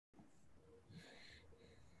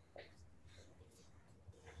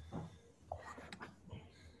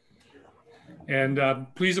And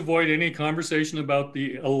please avoid any conversation about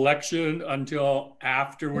the election until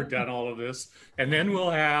after we're done all of this. And then we'll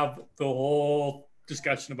have the whole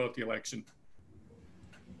discussion about the election.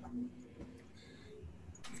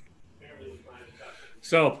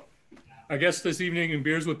 So I guess this evening in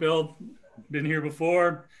Beers with Bill, been here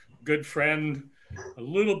before, good friend, a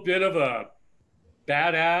little bit of a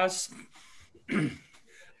badass.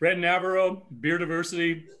 Ren Navarro, beer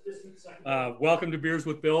diversity. Welcome to Beers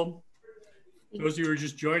with Bill. Those of you who are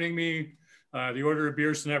just joining me, the order of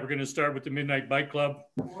beers tonight, we're going to start with the Midnight Bike Club,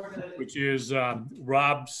 which is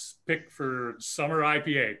Rob's pick for summer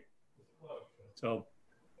IPA. So,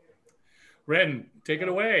 Ren, take it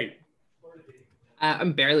away.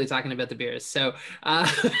 I'm barely talking about the beers, so.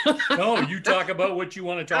 No, you talk about what you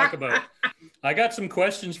want to talk about. I got some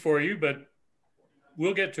questions for you, but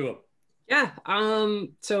we'll get to them. Yeah.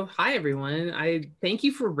 So hi everyone. I thank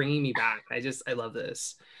you for bringing me back. I love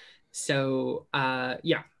this. So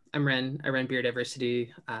yeah, I'm Ren. I run Beer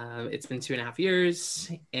Diversity. It's been 2.5 years,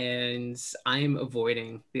 and I'm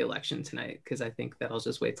avoiding the election tonight because I think that I'll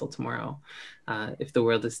just wait till tomorrow. If the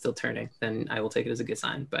world is still turning, then I will take it as a good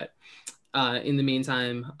sign. But in the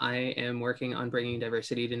meantime, I am working on bringing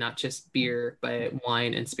diversity to not just beer, but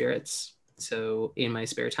wine and spirits. So in my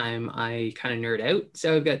spare time, I kind of nerd out.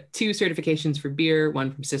 So I've got 2 certifications for beer,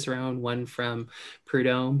 one from Cicerone, one from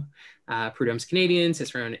Prud'homme. Prud'homme's Canadian,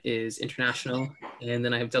 Cicerone is international. And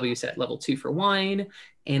then I have WSET level 2 for wine.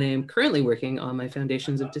 And I'm currently working on my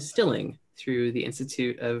foundations of distilling through the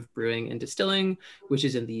Institute of Brewing and Distilling, which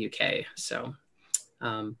is in the UK. So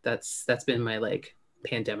that's been my like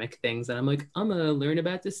pandemic things that I'm like, I'm gonna learn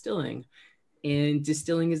about distilling. And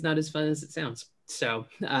distilling is not as fun as it sounds. So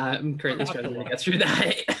I'm currently struggling to get through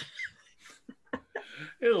that.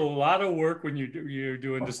 It's a lot of work when you're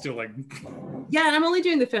doing distilling. Yeah, and I'm only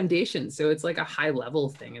doing the foundation, so it's like a high level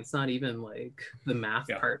thing. It's not even like the math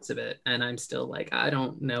parts of it, and I'm still like, I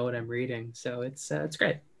don't know what I'm reading. So it's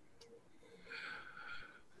great.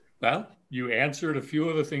 Well, you answered a few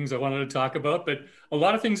of the things I wanted to talk about, but a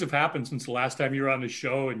lot of things have happened since the last time you were on the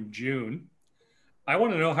show in June. I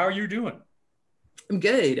want to know how you're doing. I'm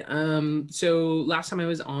good. So last time I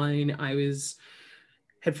was on,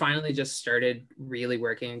 had finally just started really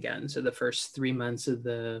working again. So the first 3 months of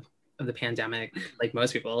the pandemic, like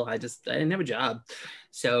most people, I didn't have a job.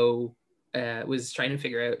 So was trying to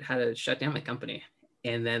figure out how to shut down my company.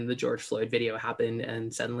 And then the George Floyd video happened,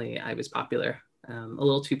 and suddenly I was popular. A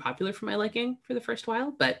little too popular for my liking for the first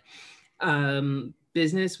while, but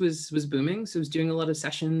business was booming. So I was doing a lot of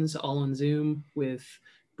sessions all on Zoom with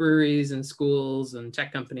breweries and schools and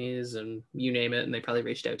tech companies and you name it, and they probably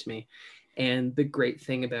reached out to me. And the great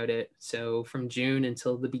thing about it, so from June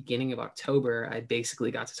until the beginning of October, I basically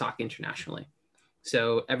got to talk internationally.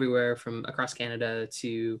 So everywhere from across Canada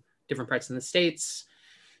to different parts in the States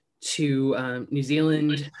to New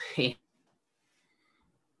Zealand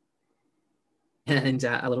and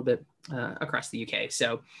a little bit across the UK.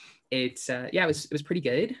 So it was pretty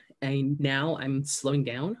good. And now I'm slowing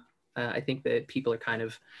down. I think that people are kind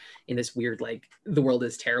of in this weird, like, the world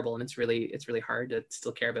is terrible, and it's really hard to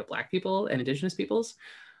still care about Black people and Indigenous peoples.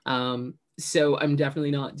 So I'm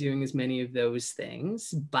definitely not doing as many of those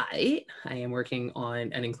things, but I am working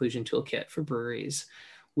on an inclusion toolkit for breweries,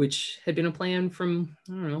 which had been a plan from,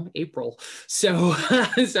 I don't know, April. So,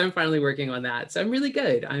 so I'm finally working on that. So I'm really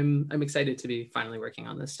good. I'm excited to be finally working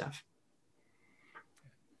on this stuff.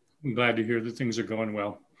 I'm glad to hear that things are going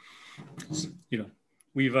well. You know,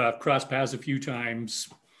 we've crossed paths a few times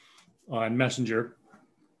on Messenger,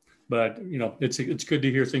 but you know, it's good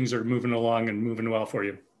to hear things are moving along and moving well for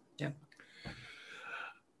you. Yeah.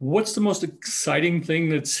 What's the most exciting thing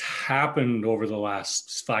that's happened over the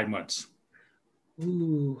last 5 months?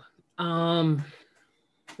 Ooh, the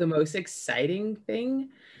most exciting thing,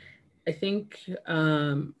 I think,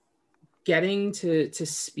 getting to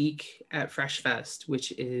speak at Fresh Fest,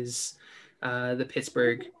 which is the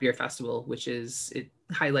Pittsburgh Beer Festival, it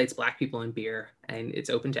highlights Black people in beer, and it's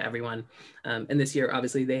open to everyone. And this year,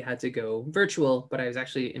 obviously, they had to go virtual, but I was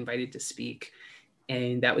actually invited to speak,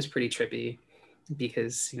 and that was pretty trippy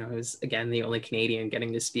because, you know, I was, again, the only Canadian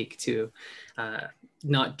getting to speak to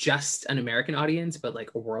not just an American audience, but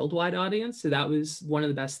like a worldwide audience. So that was one of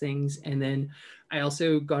the best things. And then I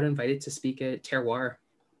also got invited to speak at Terroir.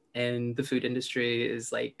 And the food industry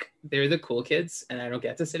is like, they're the cool kids, and I don't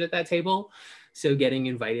get to sit at that table. So getting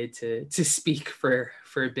invited to speak for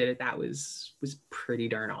a bit at that was pretty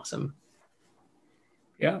darn awesome.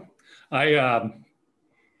 Yeah, I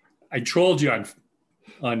trolled you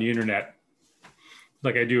on the internet,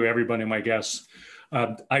 like I do everybody, my guests.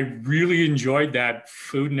 I really enjoyed that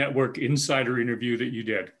Food Network Insider interview that you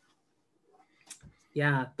did.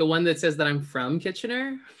 Yeah, the one that says that I'm from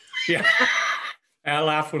Kitchener. Yeah. I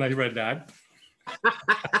laughed when I read that.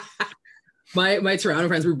 My Toronto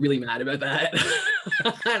friends were really mad about that.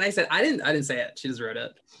 And I said, I didn't say it. She just wrote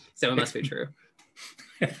it. So it must be true.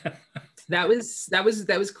 That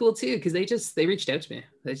was cool too, because they reached out to me.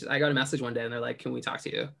 I got a message one day and they're like, can we talk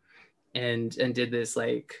to you? And did this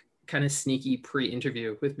like kind of sneaky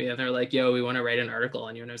pre-interview with me. And they're like, yo, we want to write an article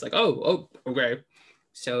on you. And I was like, oh, okay.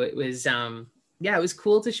 So it was yeah, it was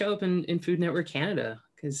cool to show up in Food Network Canada,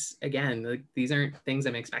 because again, like, these aren't things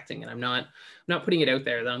I'm expecting, and I'm not putting it out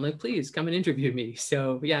there that I'm like, please come and interview me.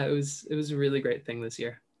 So yeah, it was a really great thing this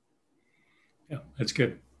year. Yeah, that's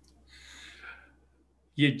good.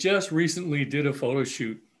 You just recently did a photo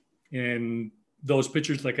shoot, and those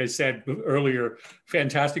pictures, like I said earlier,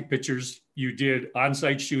 fantastic pictures. You did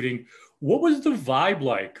on-site shooting. What was the vibe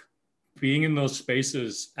like being in those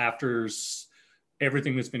spaces after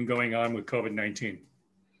everything that's been going on with COVID-19?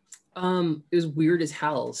 It was weird as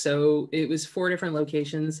hell. So it was 4 different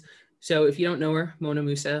locations. So if you don't know her, Mona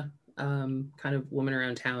Musa, kind of woman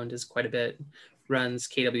around town, does quite a bit, runs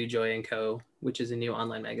KW Joy and Co., which is a new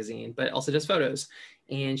online magazine, but also does photos.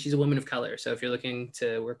 And she's a woman of color. So if you're looking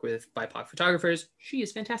to work with BIPOC photographers, she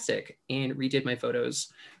is fantastic and redid my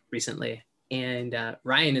photos recently. And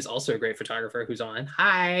Ryan is also a great photographer who's on.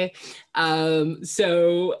 Hi.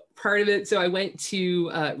 So part of it, so I went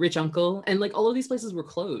to Rich Uncle, and like all of these places were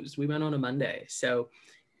closed. We went on a Monday. So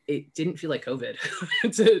it didn't feel like COVID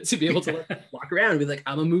to be able to like, walk around and be like,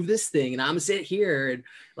 I'm gonna move this thing and I'm gonna sit here. And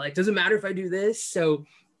like, doesn't matter if I do this. So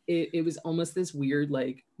it was almost this weird,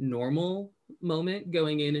 like normal moment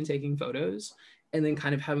going in and taking photos. And then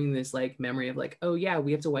kind of having this like memory of like, oh yeah,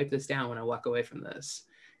 we have to wipe this down when I walk away from this.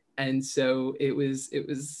 And so it was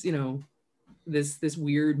this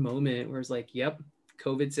weird moment where it's like, yep,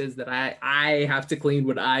 COVID says that I have to clean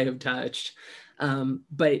what I have touched.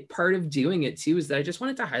 But part of doing it too is that I just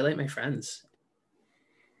wanted to highlight my friends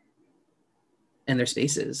and their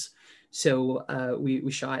spaces. So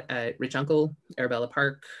we shot at Rich Uncle, Arabella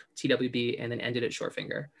Park, TWB, and then ended at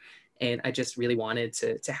Shorefinger. And I just really wanted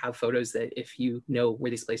to have photos that if you know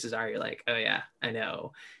where these places are, you're like, oh yeah, I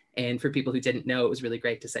know. And for people who didn't know, it was really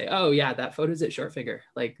great to say, oh yeah, that photo's at Shorefinger.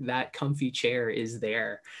 Like that comfy chair is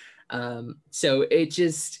there. So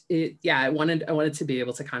yeah, I wanted to be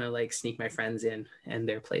able to kind of like sneak my friends in and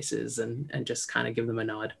their places and just kind of give them a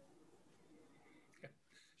nod.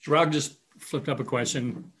 Chirag just flipped up a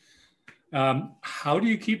question. How do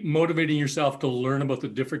you keep motivating yourself to learn about the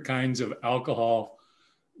different kinds of alcohol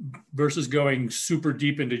versus going super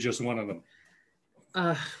deep into just one of them?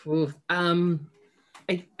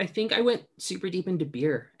 I think I went super deep into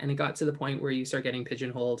beer, and it got to the point where you start getting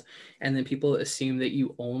pigeonholed, and then people assume that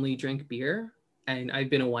you only drink beer. And I've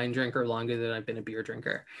been a wine drinker longer than I've been a beer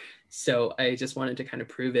drinker. So I just wanted to kind of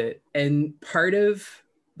prove it. And part of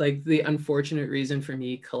like the unfortunate reason for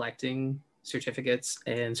me collecting certificates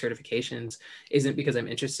and certifications isn't because I'm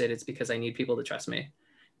interested, it's because I need people to trust me.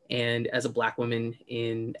 And as a Black woman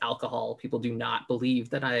in alcohol, people do not believe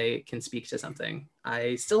that I can speak to something.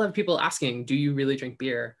 I still have people asking, do you really drink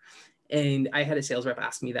beer? And I had a sales rep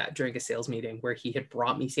ask me that during a sales meeting where he had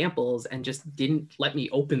brought me samples and just didn't let me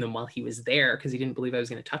open them while he was there because he didn't believe I was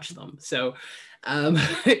going to touch them. So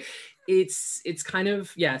it's kind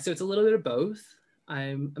of, yeah, so it's a little bit of both.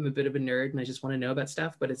 I'm a bit of a nerd and I just want to know about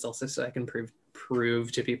stuff, but it's also so I can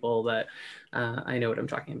prove to people that I know what I'm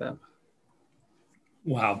talking about.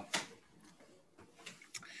 Wow.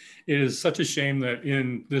 It is such a shame that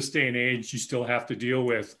in this day and age, you still have to deal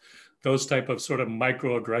with those type of sort of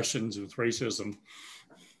microaggressions with racism.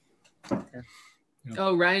 Yeah. Yeah.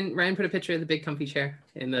 Oh, Ryan put a picture of the big comfy chair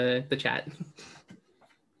in the chat.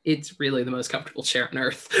 It's really the most comfortable chair on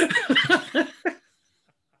earth.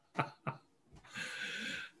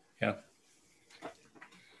 Yeah.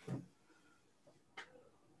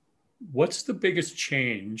 What's the biggest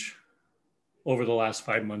change over the last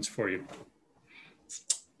 5 months for you?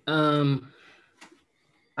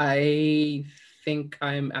 I think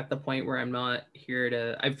I'm at the point where I'm not here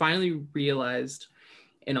to, I finally realized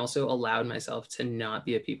and also allowed myself to not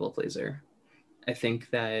be a people pleaser. I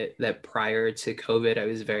think that prior to COVID, I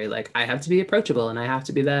was very like, I have to be approachable and I have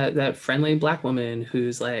to be that friendly Black woman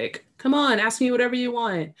who's like, come on, ask me whatever you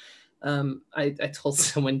want. I told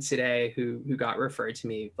someone today who got referred to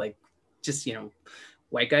me, like, just,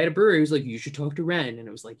 white guy at a brewery who's like, you should talk to Ren. And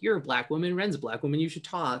it was like, you're a Black woman, Ren's a Black woman, you should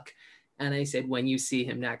talk. And I said, when you see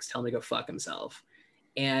him next, tell him to go fuck himself.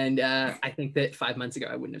 And I think that 5 months ago,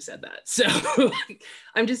 I wouldn't have said that. So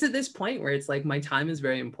I'm just at this point where it's like, my time is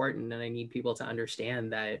very important and I need people to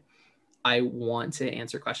understand that I want to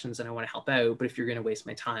answer questions and I want to help out. But if you're going to waste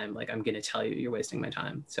my time, like I'm going to tell you you're wasting my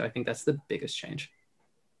time. So I think that's the biggest change.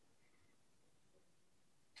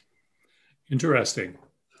 Interesting.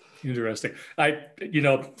 Interesting. I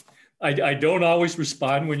don't always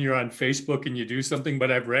respond when you're on Facebook and you do something,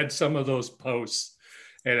 but I've read some of those posts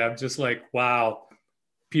and I'm just like, wow,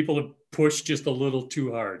 people have pushed just a little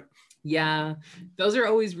too hard. Yeah, those are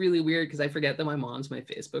always really weird because I forget that my mom's my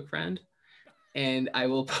Facebook friend, and I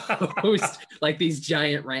will post like these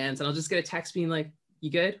giant rants, and I'll just get a text being like, "You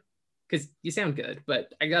good?" Because you sound good,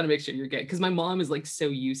 but I got to make sure you're good. Because my mom is like so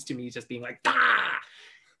used to me just being like, "Ah,"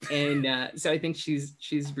 and so I think she's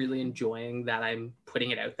really enjoying that I'm putting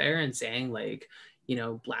it out there and saying like, you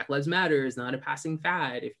know, Black Lives Matter is not a passing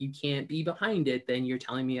fad. If you can't be behind it, then you're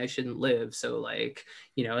telling me I shouldn't live. So like,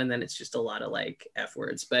 you know, and then it's just a lot of like F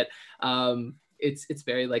words. But it's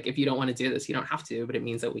very like, if you don't want to do this, you don't have to, but it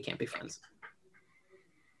means that we can't be friends.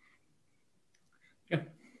 Yeah.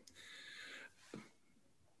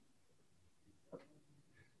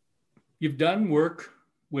 You've done work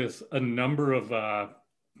with a number of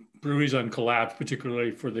breweries on collabs,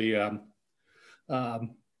 particularly for the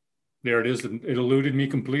there it is. It eluded me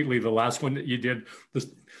completely. The last one that you did this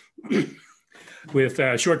with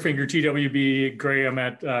Shortfinger TWB Graham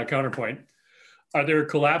at Counterpoint. Are there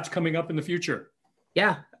collabs coming up in the future?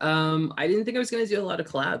 Yeah, I didn't think I was going to do a lot of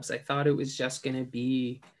collabs. I thought it was just going to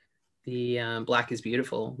be the Black is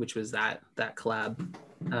Beautiful, which was that collab.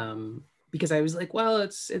 Because I was like, well,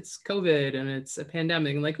 it's COVID and it's a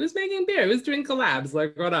pandemic, and like, who's making beer? Who's doing collabs?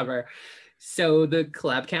 Like, whatever. So the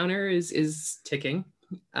collab counter is ticking.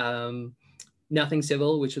 Nothing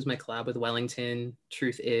Civil, which was my collab with Wellington,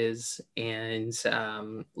 Truth Is, and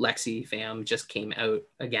Lexi Fam just came out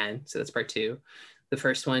again. So that's part 2. The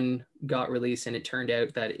first one got released, and it turned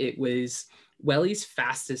out that it was Welly's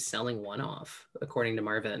fastest selling one-off, according to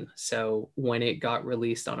Marvin. So when it got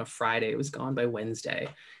released on a Friday, it was gone by Wednesday,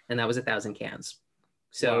 and that was 1,000 cans.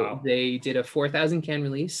 So wow. They did a 4,000 can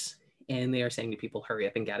release, and they are saying to people, hurry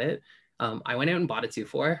up and get it. I went out and bought a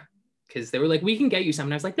 2-4 because they were like, we can get you some.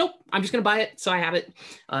 And I was like, nope, I'm just going to buy it. So I have it.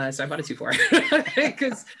 So I bought a 2-4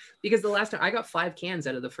 because the last time I got 5 cans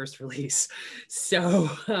out of the first release. So,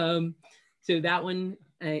 so that one,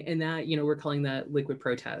 and that, you know, we're calling that Liquid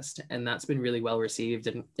Protest, and that's been really well received.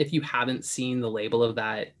 And if you haven't seen the label of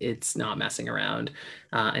that, it's not messing around.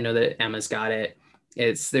 I know that Emma's got it.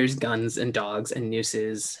 There's guns and dogs and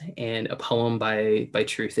nooses and a poem by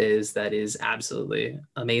Truth Is that is absolutely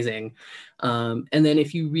amazing. And then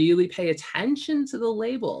if you really pay attention to the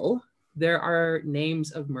label, there are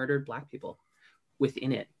names of murdered Black people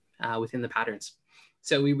within it, within the patterns.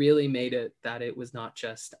 So we really made it that it was not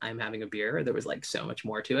just I'm having a beer. There was like so much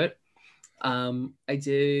more to it. I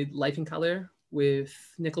did Life in Color with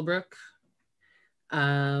Nickelbrook.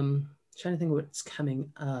 Trying to think of what's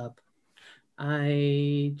coming up.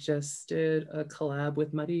 I just did a collab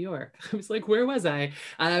with Muddy York. I was like, where was I?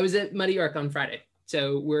 I was at Muddy York on Friday.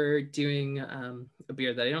 So we're doing a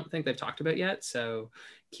beer that I don't think they've talked about yet. So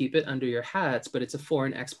keep it under your hats, but it's a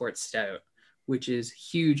foreign export stout, which is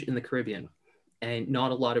huge in the Caribbean. And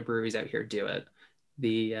not a lot of breweries out here do it.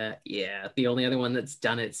 The only other one that's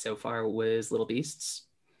done it so far was Little Beasts.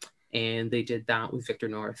 And they did that with Victor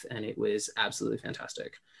North, and it was absolutely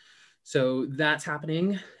fantastic. So that's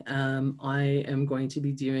happening. I am going to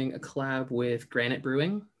be doing a collab with Granite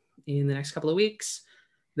Brewing in the next couple of weeks.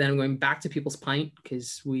 Then I'm going back to People's Pint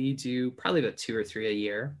because we do probably about 2 or 3 a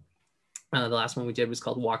year. The last one we did was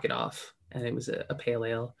called Walk It Off, and it was a pale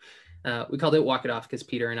ale. We called it Walk It Off because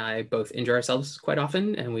Peter and I both injure ourselves quite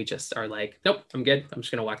often, and we just are like, nope, I'm good. I'm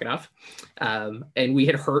just going to walk it off. And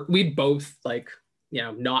we'd both like, you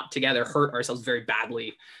know, not together, hurt ourselves very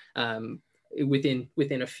badly within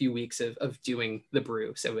a few weeks of doing the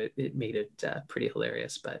brew. So it made it pretty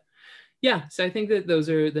hilarious. But yeah, so I think that those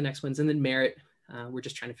are the next ones. And then Merit, we're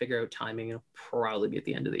just trying to figure out timing. It'll probably be at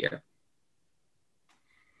the end of the year.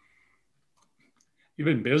 You've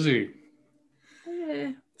been busy.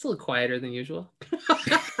 It's a little quieter than usual.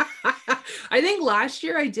 I think last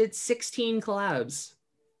year I did 16 collabs.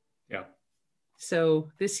 Yeah. So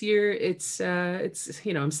this year it's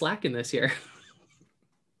you know, I'm slacking this year.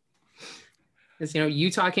 As you know,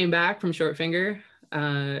 Utah came back from Shortfinger.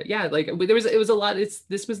 Yeah, like it was a lot.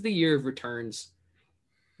 This was the year of returns,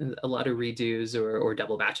 a lot of redos or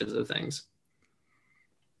double batches of things.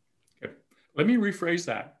 Okay. Let me rephrase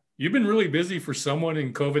that. You've been really busy for someone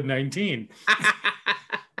in COVID-19.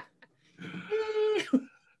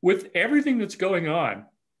 With everything that's going on,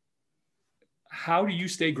 how do you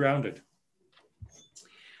stay grounded?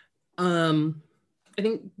 I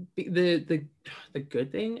think the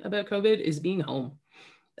good thing about COVID is being home.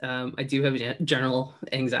 I do have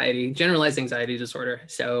generalized anxiety disorder,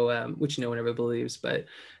 so which no one ever believes,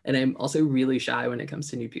 and I'm also really shy when it comes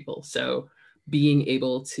to new people. So being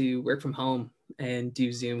able to work from home and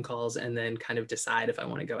do Zoom calls and then kind of decide if I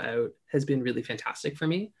want to go out has been really fantastic for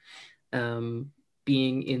me.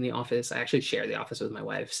 Being in the office, I actually share the office with my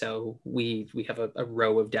wife, so we have a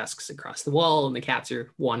row of desks across the wall, and the cats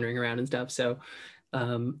are wandering around and stuff. So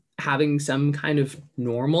having some kind of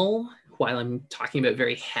normal while I'm talking about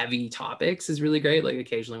very heavy topics is really great. Like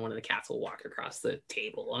occasionally one of the cats will walk across the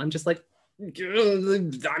table and I'm just like,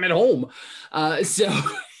 I'm at home. So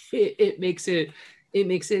it makes it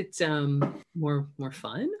more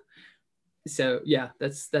fun. So yeah,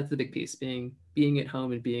 that's the big piece. Being at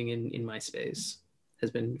home and being in my space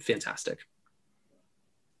has been fantastic.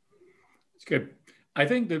 It's good. I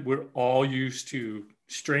think that we're all used to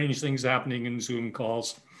strange things happening in Zoom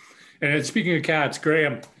calls. And speaking of cats,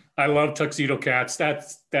 Graham, I love tuxedo cats.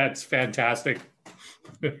 That's fantastic.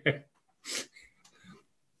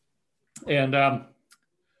 And I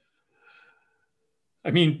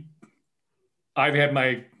mean, I've had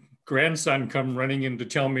my grandson come running in to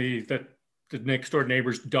tell me that the next door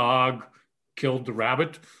neighbor's dog killed the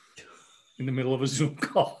rabbit in the middle of a Zoom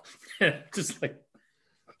call. Just like,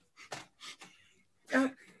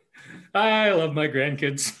 I love my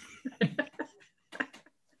grandkids.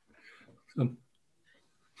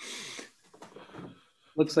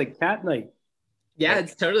 Looks like cat night. Yeah,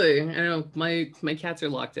 it's totally. I know my cats are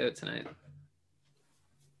locked out tonight.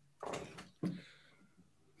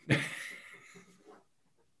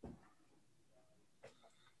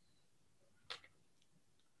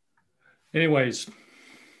 Anyways,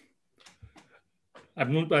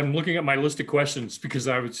 I'm looking at my list of questions because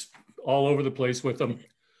I was all over the place with them.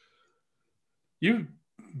 You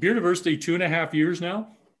Beerdiversity 2.5 years now?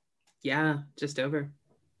 Yeah, just over.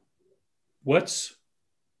 What's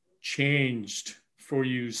changed for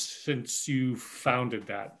you since you founded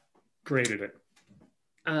that, created it?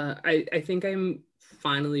 I think I'm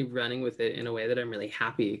finally running with it in a way that I'm really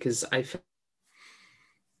happy because I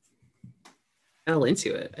fell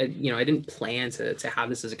into it. I didn't plan to have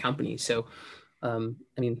this as a company. So, I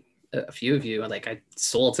mean, a few of you, like I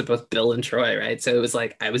sold to both Bill and Troy, right? So it was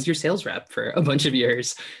like I was your sales rep for a bunch of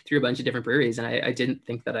years through a bunch of different breweries, and I didn't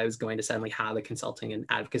think that I was going to suddenly have a consulting and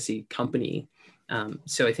advocacy company.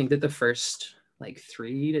 So I think that the first like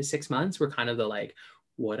 3 to 6 months were kind of the like,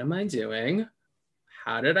 what am I doing?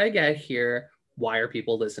 How did I get here? Why are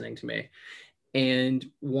people listening to me? And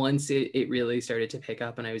once it really started to pick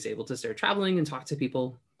up and I was able to start traveling and talk to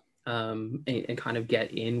people and kind of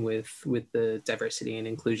get in with the diversity and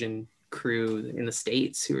inclusion crew in the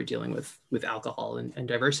States who are dealing with alcohol and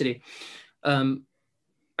diversity,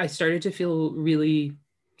 I started to feel really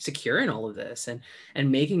secure in all of this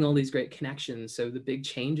and making all these great connections. So the big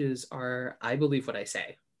changes are, I believe what I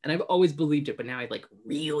say. And I've always believed it, but now I like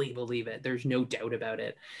really believe it. There's no doubt about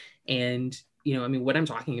it. And, I mean, what I'm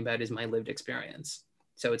talking about is my lived experience.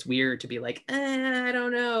 So it's weird to be like, I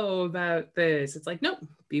don't know about this. It's like, nope,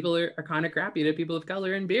 people are kind of crappy to people of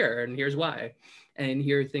color in beer. And here's why. And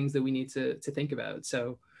here are things that we need to think about.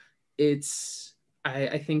 So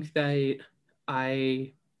I think that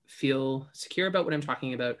I feel secure about what I'm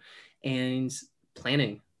talking about and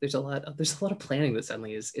planning. There's a lot of planning that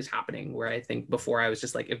suddenly is happening where I think before I was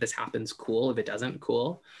just like, if this happens, cool. If it doesn't,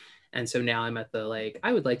 cool. And so now I'm at the like,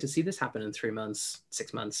 I would like to see this happen in 3 months,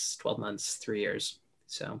 6 months, 12 months, 3 years.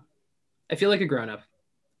 So I feel like a grown up.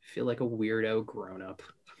 I feel like a weirdo grown up.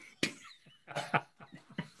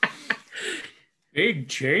 Big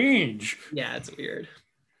change. Yeah, it's weird.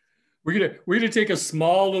 We're gonna take a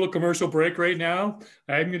small little commercial break right now.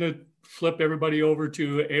 I'm gonna flip everybody over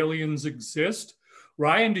to Aliens Exist.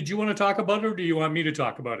 Ryan, did you want to talk about it or do you want me to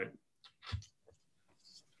talk about it?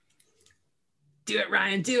 Do it,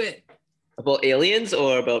 Ryan, do it. About aliens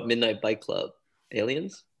or about Midnight Bike Club?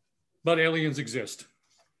 Aliens? But Aliens Exist.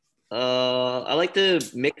 I like to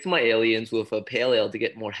mix my aliens with a pale ale to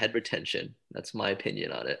get more head retention. That's my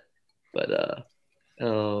opinion on it. But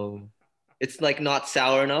it's like not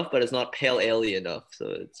sour enough, but it's not pale ale enough. So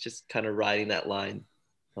it's just kind of riding that line.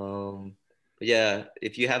 But yeah,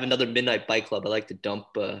 if you have another Midnight Bike Club, I like to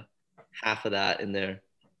dump half of that in there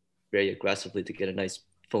very aggressively to get a nice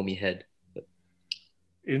foamy head. But,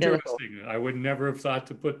 interesting. Yeah, I would never have thought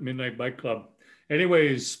to put Midnight Bike Club.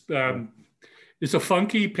 Anyways, it's a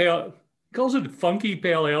funky pale, calls it funky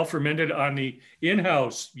pale ale fermented on the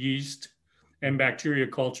in-house yeast and bacteria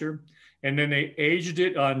culture. And then they aged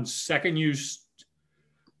it on second use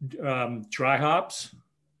dry hops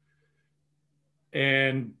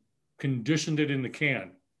and conditioned it in the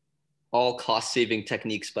can. All cost-saving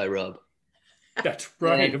techniques by Rub. That's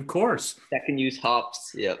right, And of course. second use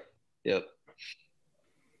hops. Yep. Yep.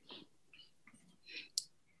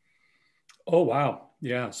 Oh, wow.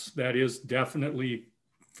 Yes, that is definitely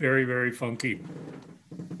very, very funky.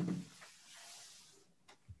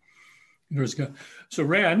 So,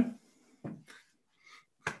 Ren,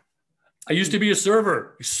 I used to be a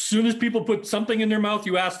server. As soon as people put something in their mouth,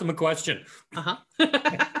 you ask them a question.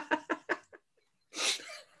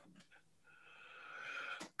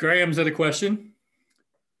 Graham's had a question.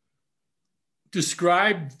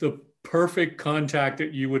 Describe the perfect contact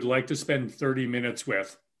that you would like to spend 30 minutes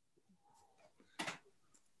with.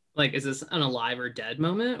 Like, is this an alive or dead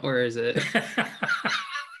moment, or is it?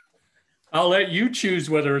 I'll let you choose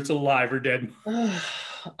whether it's alive or dead.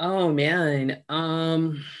 Oh man.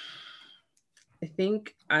 I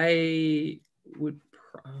think I would.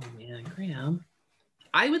 Oh man, Graham.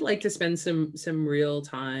 I would like to spend some real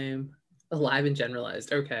time alive and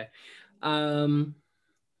generalized. Okay. Oh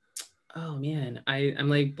man, I'm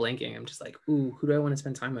like blanking. I'm just like, ooh, who do I want to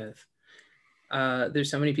spend time with? There's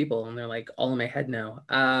so many people and they're like all in my head now.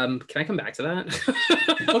 Can I come back to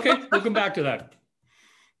that? Okay, we'll come back to that.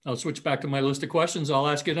 I'll switch back to my list of questions. I'll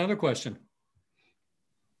ask you another question.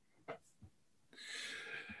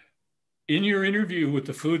 In your interview with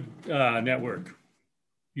the Food Network,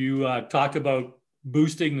 you talked about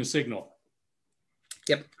boosting the signal.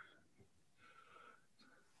 Yep.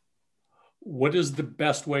 What is the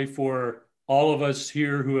best way for all of us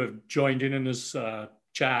here who have joined in this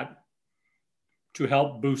chat to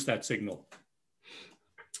help boost that signal?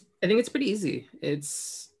 I think it's pretty easy.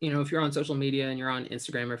 It's, if you're on social media and you're on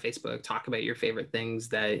Instagram or Facebook, talk about your favorite things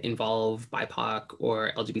that involve BIPOC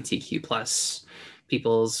or LGBTQ plus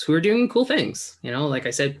peoples who are doing cool things. Like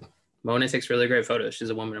I said, Mona takes really great photos. She's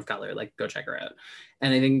a woman of color. Like, go check her out.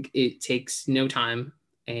 And I think it takes no time,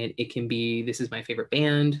 and it can be, this is my favorite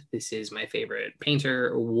band, this is my favorite painter,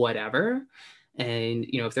 or whatever. And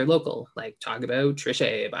if they're local, like talk about Trisha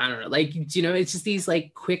Abe, I don't know, like, it's just these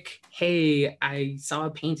like quick, hey, I saw a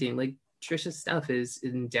painting. Like, Trisha's stuff is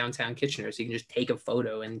in downtown Kitchener, so you can just take a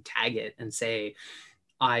photo and tag it and say,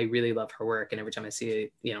 I really love her work, and every time I see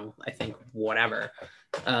it, I think whatever.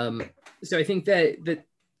 So I think that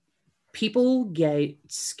people get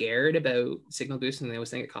scared about signal boost and they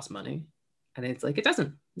always think it costs money, and it's like, it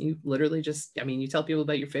doesn't. You literally just, you tell people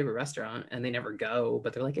about your favorite restaurant and they never go,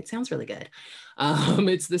 but they're like, it sounds really good.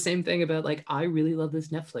 It's the same thing about like, I really love this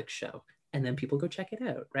Netflix show, and then people go check it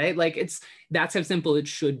out, right? Like, that's how simple it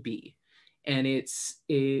should be. And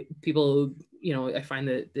people, I find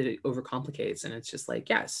that it overcomplicates, and it's just like,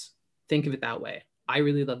 yes, think of it that way. I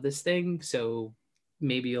really love this thing, so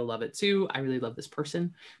maybe you'll love it too. I really love this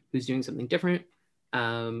person who's doing something different.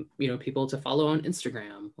 People to follow on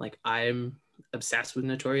Instagram. Like, I'm obsessed with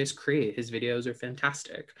Notorious Cree. His videos are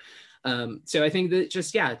fantastic. So I think that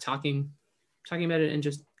just, talking about it in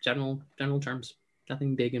just general terms,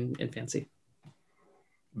 nothing big and fancy.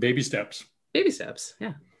 Baby steps. Baby steps.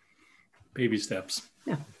 Yeah. Baby steps.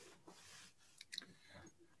 Yeah.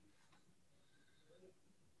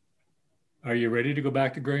 Are you ready to go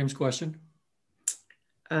back to Graham's question?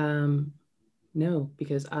 No,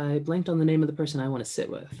 because I blanked on the name of the person I want to sit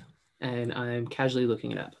with, and I'm casually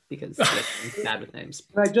looking it up because I'm bad with names.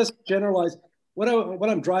 Can I just generalize? What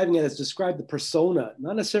I'm driving at is describe the persona,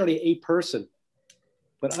 not necessarily a person,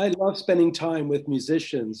 but I love spending time with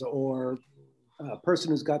musicians or a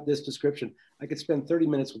person who's got this description. I could spend 30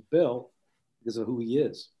 minutes with Bill because of who he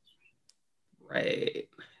is. Right.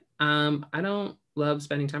 I don't love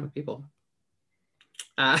spending time with people.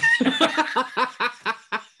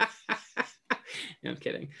 No, I'm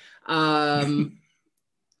kidding. Yeah,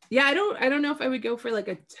 I don't know if I would go for like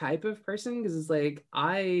a type of person, because it's like,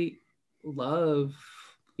 I love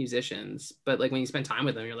musicians, but like when you spend time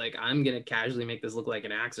with them, you're like, I'm gonna casually make this look like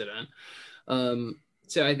an accident.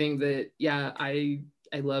 So I think that, yeah, I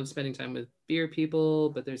love spending time with beer people,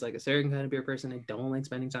 but there's like a certain kind of beer person I don't like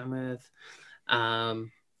spending time with.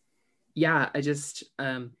 Yeah, I just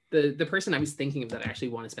the person I was thinking of that I actually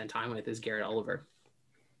want to spend time with is Garrett Oliver,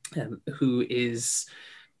 who is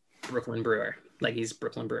Brooklyn Brewer. Like, he's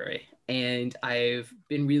Brooklyn Brewery, and I've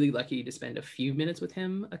been really lucky to spend a few minutes with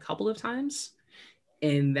him a couple of times,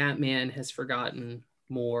 and that man has forgotten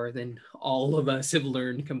more than all of us have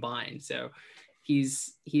learned combined. So he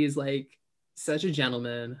is like such a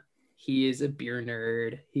gentleman. He is a beer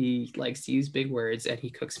nerd. He likes to use big words, and he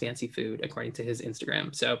cooks fancy food according to his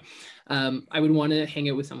Instagram. So I would want to hang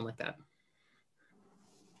out with someone like that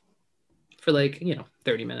for like,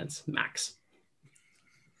 30 minutes max.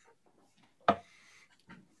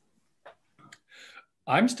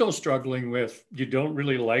 I'm still struggling with you don't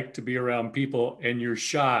really like to be around people and you're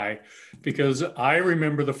shy, because I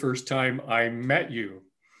remember the first time I met you,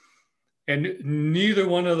 and neither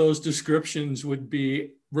one of those descriptions would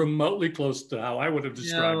be remotely close to how I would have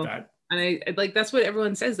described No. that. And I like that's what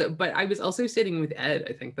everyone says though. But I was also sitting with Ed,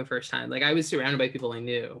 I think, the first time. Like I was surrounded by people I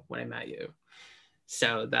knew when I met you.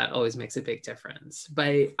 So that always makes a big difference.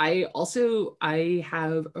 But I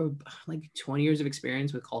have like 20 years of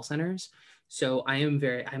experience with call centers. So I'm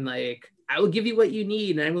like, I will give you what you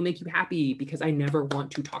need and I will make you happy because I never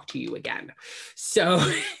want to talk to you again. So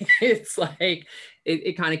it's like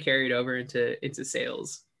it kind of carried over into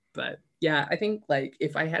sales. But yeah, I think like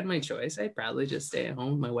if I had my choice, I'd probably just stay at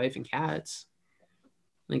home with my wife and cats.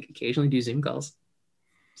 Like occasionally do Zoom calls.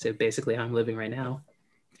 So basically how I'm living right now.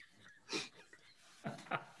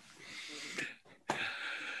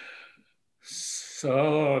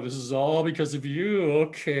 So this is all because of you.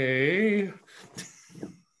 Okay.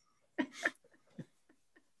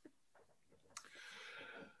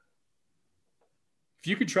 If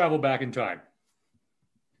you could travel back in time,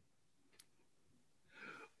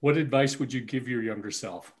 what advice would you give your younger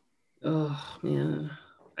self? Oh man.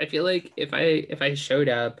 I feel like if I showed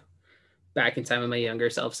up back in time and my younger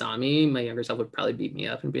self saw me, my younger self would probably beat me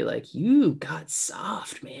up and be like, "You got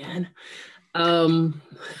soft, man." Um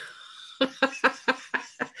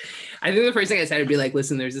I think the first thing I said would be like,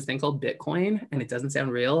 "Listen, there's this thing called Bitcoin and it doesn't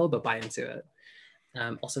sound real, but buy into it."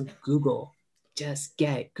 Also Google, just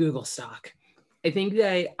get Google stock. I think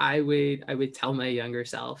that I would tell my younger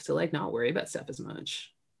self to like not worry about stuff as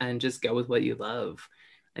much and just go with what you love.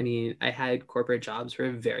 I mean, I had corporate jobs for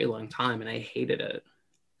a very long time and I hated it.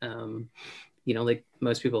 Um, like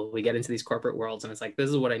most people, we get into these corporate worlds and it's like, this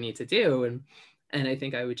is what I need to do. And I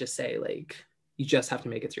think I would just say like, you just have to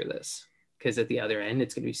make it through this because at the other end,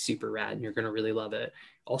 it's going to be super rad and you're going to really love it.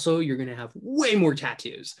 Also, you're going to have way more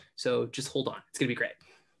tattoos. So just hold on. It's going to be great.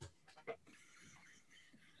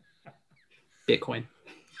 Bitcoin.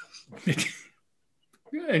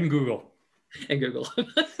 And Google. And Google.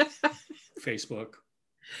 Facebook.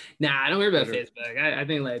 Nah, I don't worry about Better. Facebook. I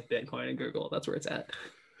think like Bitcoin and Google, that's where it's at.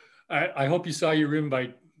 I hope you saw your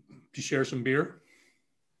invite to share some beer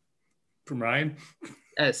from Ryan.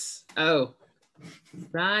 Yes. Oh,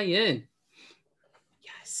 Ryan.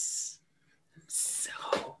 Yes.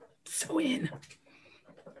 So in.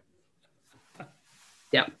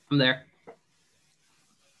 Yep, I'm there.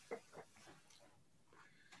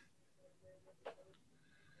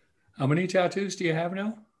 How many tattoos do you have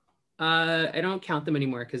now? I don't count them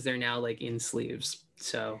anymore because they're now like in sleeves.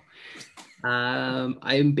 So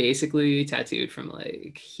I'm basically tattooed from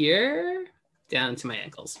like here down to my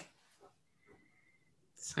ankles.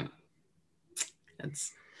 So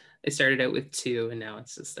I started out with 2 and now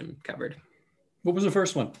it's just I'm covered. What was the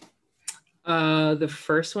first one? The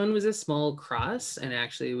first one was a small cross and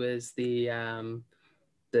actually was the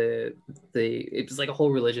it was like a whole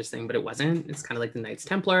religious thing, but it wasn't. It's kind of like the Knights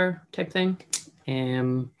Templar type thing.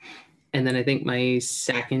 And then I think my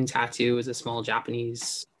second tattoo was a small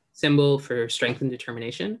Japanese symbol for strength and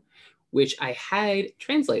determination, which I had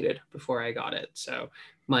translated before I got it. So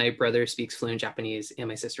my brother speaks fluent Japanese and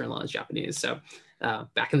my sister-in-law is Japanese. So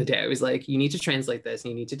back in the day, I was like, you need to translate this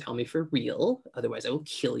and you need to tell me for real. Otherwise, I will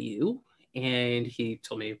kill you. And he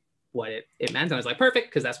told me what it meant. And I was like, perfect,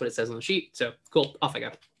 because that's what it says on the sheet. So cool, off I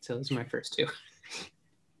go. So those are my first 2.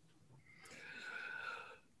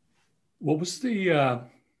 What was the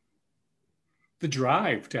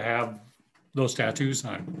drive to have those tattoos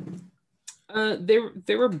on?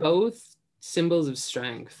 They were both symbols of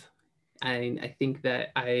strength. I think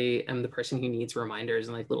that I am the person who needs reminders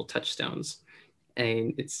and like little touchstones.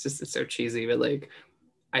 And it's so cheesy, but like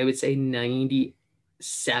I would say 97%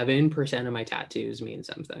 of my tattoos mean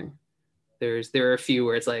something. There are a few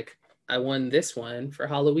where it's like, I won this one for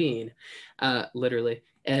Halloween. Literally.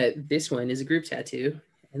 This one is a group tattoo.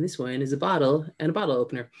 And this one is a bottle and a bottle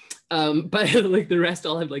opener. But like the rest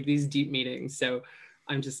all have like these deep meanings. So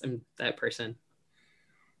I'm that person.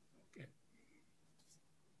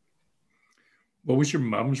 What was your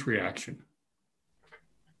mom's reaction?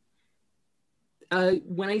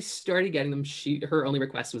 When I started getting them, her only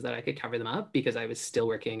request was that I could cover them up because I was still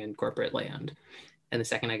working in corporate land. And the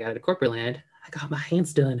second I got out of corporate land, I got my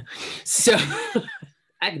hands done. So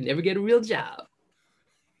I could never get a real job.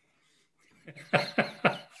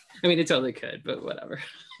 I mean, it totally could, but whatever.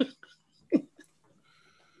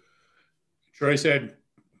 Troy said,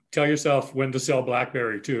 tell yourself when to sell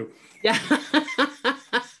BlackBerry too. Yeah.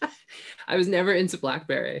 I was never into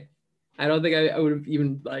BlackBerry. I don't think I would have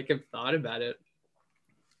even like have thought about it.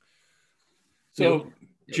 So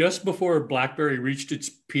just before BlackBerry reached its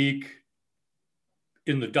peak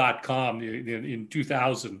in the .com in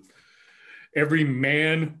 2000, every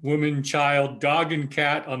man, woman, child, dog, and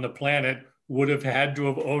cat on the planet would have had to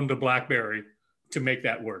have owned a BlackBerry to make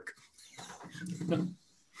that work.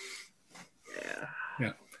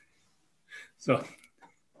 Yeah. So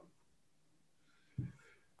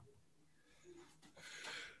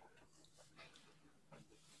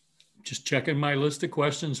just checking my list of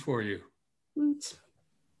questions for you.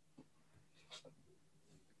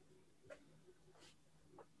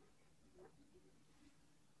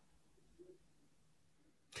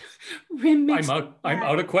 I'm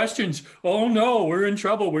out of questions. Oh no, we're in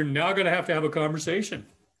trouble. We're now going to have a conversation.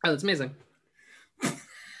 Oh, that's amazing.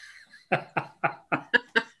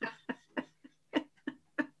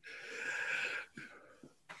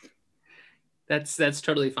 That's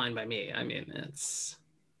totally fine by me. I mean, it's,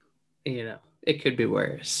 you know, it could be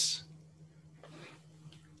worse.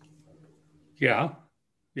 Yeah.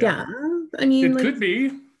 I mean, it could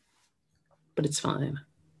be, but it's fine.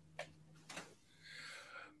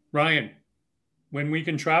 Ryan, when we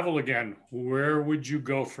can travel again, where would you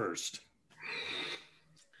go first?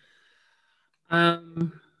 I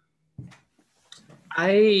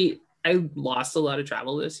lost a lot of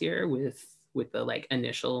travel this year with the like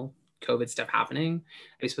initial COVID stuff happening.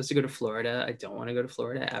 I was supposed to go to Florida. I don't want to go to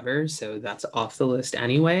Florida ever, so that's off the list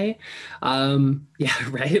anyway. Yeah,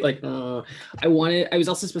 right. Like, I was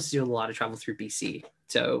also supposed to do a lot of travel through BC,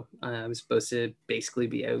 so I was supposed to basically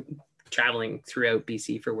be out traveling throughout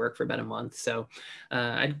BC for work for about a month. So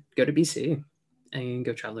I'd go to BC and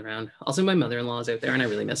go travel around. Also, my mother-in-law is out there, and I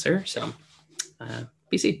really miss her. So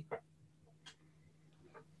BC.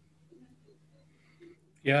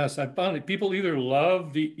 Yes, I found it. People either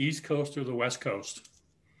love the East Coast or the West Coast.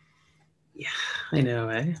 Yeah, I know.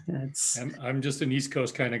 I'm just an East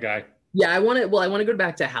Coast kind of guy. Yeah, I want to go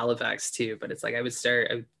back to Halifax too, but it's like I would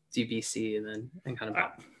do BC and kind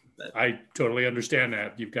of. I totally understand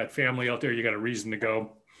that. You've got family out there. You got a reason to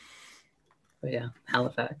go. But yeah,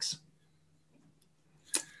 Halifax.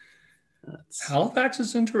 Halifax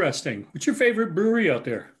is interesting. What's your favorite brewery out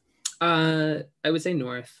there? I would say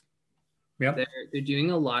North. Yeah, they're doing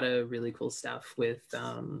a lot of really cool stuff with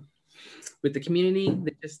the community.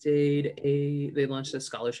 They launched a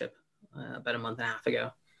scholarship about a month and a half ago,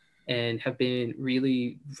 and have been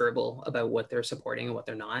really verbal about what they're supporting and what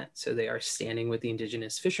they're not. So they are standing with the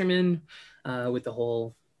indigenous fishermen with the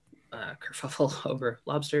whole kerfuffle over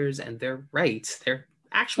lobsters, and they're right. They're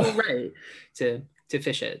actual right to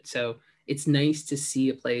fish it. So it's nice to see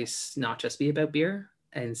a place not just be about beer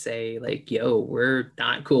and say like, yo, we're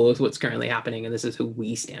not cool with what's currently happening, and this is who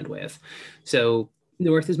we stand with. So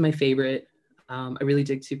North is my favorite. I really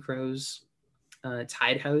dig Two Crows,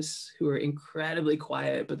 Tide House, who are incredibly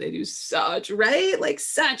quiet, but they do such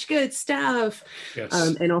good stuff.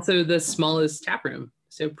 Yes. And also the smallest tap room.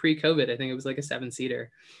 So pre-COVID, I think it was like a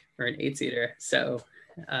 7-seater or an 8-seater. So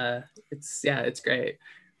it's great.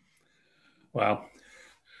 Wow.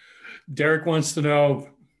 Derek wants to know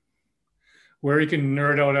where you can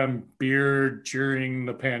nerd out on beer during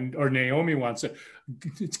the or Naomi wants it.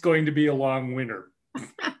 It's going to be a long winter.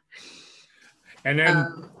 And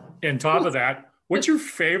then on top of that, what's your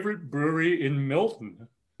favorite brewery in Milton?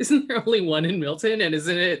 Isn't there only one in Milton, and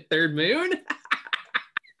isn't it Third Moon?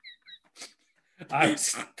 I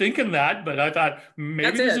was thinking that, but I thought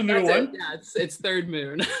maybe there's a new one. Yeah, it's Third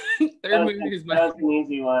Moon. That was an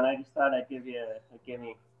easy one. I just thought I'd give you a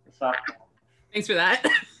gimme, a softball. Thanks for that.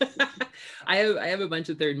 I have a bunch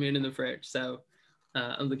of Third Moon in the fridge, so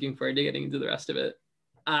I'm looking forward to getting into the rest of it.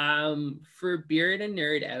 For beer to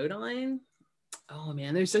nerd out on, oh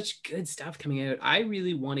man, there's such good stuff coming out. I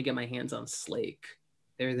really want to get my hands on Slake.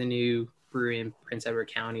 They're the new brewery in Prince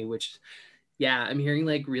Edward County, which, yeah, I'm hearing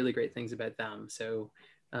like really great things about them. So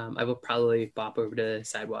I will probably bop over to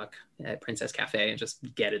Sidewalk at Princess Cafe and just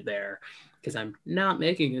get it there, because I'm not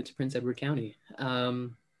making it to Prince Edward County.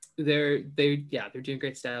 They're doing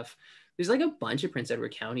great stuff. There's like a bunch of Prince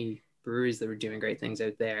Edward County breweries that are doing great things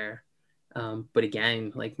out there. But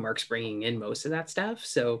again, like Mark's bringing in most of that stuff.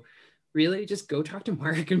 So really just go talk to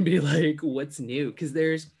Mark and be like, what's new? Because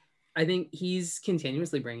I think he's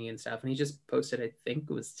continuously bringing in stuff, and he just posted, I think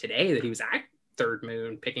it was today, that he was at Third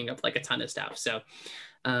Moon picking up like a ton of stuff. So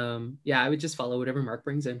I would just follow whatever Mark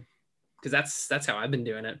brings in, because that's how I've been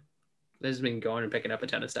doing it. I've just been going and picking up a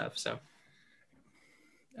ton of stuff. So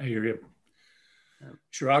I hear you.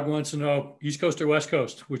 Chirag wants to know, East Coast or West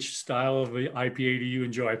Coast, which style of IPA do you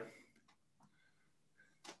enjoy?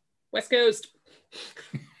 West Coast.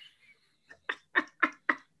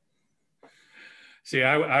 See,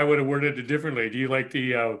 I would have worded it differently. Do you like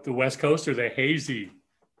the West Coast or the hazy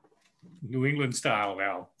New England style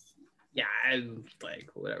now? Yeah, I'm like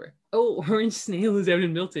whatever. Oh, Orange Snail is out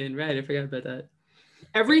in Milton. Right, I forgot about that.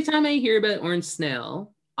 Every time I hear about Orange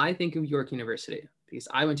Snail, I think of York University because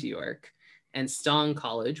I went to York, and Stong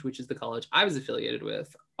College, which is the college I was affiliated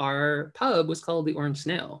with, our pub was called the Orange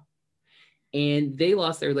Snail. And they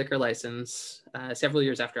lost their liquor license several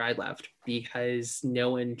years after I left because no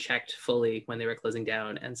one checked fully when they were closing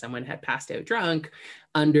down, and someone had passed out drunk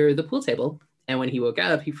under the pool table. And when he woke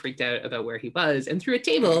up, he freaked out about where he was and threw a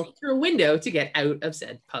table through a window to get out of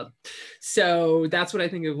said pub. So that's what I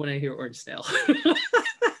think of when I hear Orange Snail.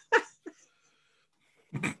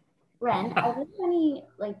 Ren, are there any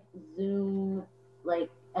like Zoom like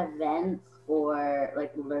events or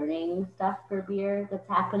like learning stuff for beer that's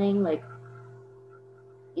happening, like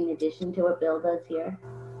in addition to what Bill does here?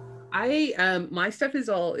 My stuff is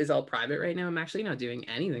all private right now. I'm actually not doing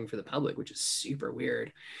anything for the public, which is super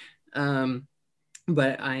weird.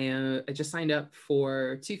 But I just signed up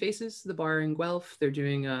for Two Faces, the bar in Guelph. They're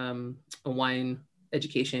doing a wine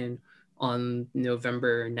education on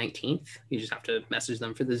November 19th. You just have to message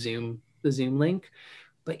them for the Zoom link.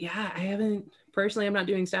 But yeah, I'm not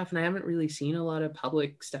doing stuff, and I haven't really seen a lot of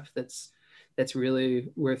public stuff that's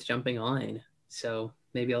really worth jumping on. So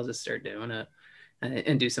maybe I'll just start doing it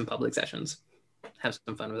and do some public sessions. Have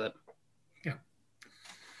some fun with it. Yeah.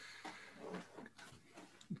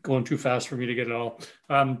 Going too fast for me to get it all.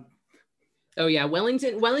 Oh yeah,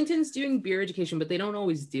 Wellington's doing beer education, but they don't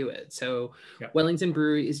always do it. So yeah. Wellington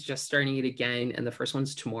Brewery is just starting it again, and the first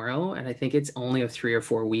one's tomorrow. And I think it's only a 3 or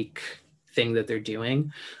 4 week thing that they're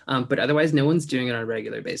doing. But otherwise, no one's doing it on a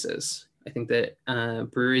regular basis. I think that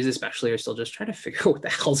breweries especially are still just trying to figure out what the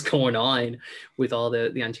hell's going on with all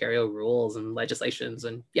the Ontario rules and legislations.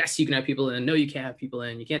 And yes, you can have people in. No, you can't have people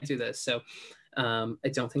in. You can't do this. So I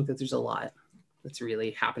don't think that there's a lot that's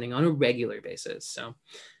really happening on a regular basis. So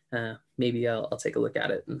maybe I'll take a look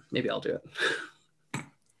at it, and maybe I'll do it.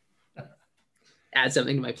 Add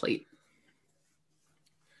something to my plate.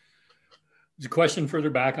 There's a question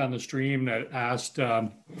further back on the stream that asked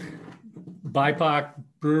BIPOC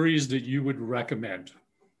breweries that you would recommend,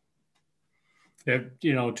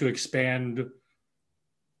 to expand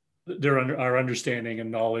our understanding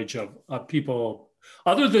and knowledge of people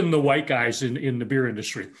other than the white guys in the beer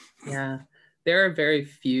industry. Yeah. There are very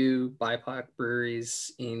few BIPOC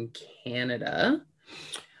breweries in Canada.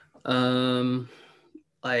 Like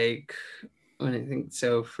when I think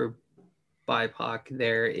so for BIPOC,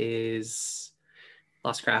 there is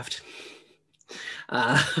Lost Craft.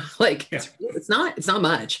 It's not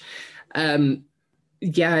much.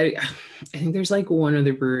 Yeah, I think there's like one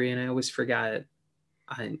other brewery, and I always forget.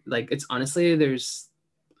 It's honestly there's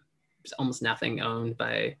almost nothing owned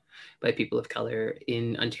by people of color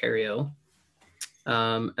in Ontario.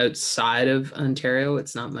 Outside of Ontario,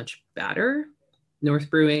 it's not much better.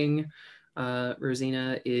 North Brewing,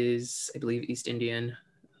 Rosina is, I believe, East Indian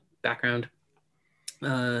background.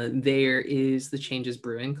 There is the Changes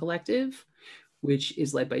Brewing Collective, which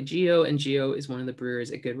is led by Geo, and Geo is one of the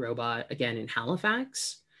brewers at Good Robot, again in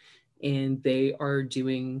Halifax, and they are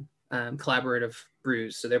doing collaborative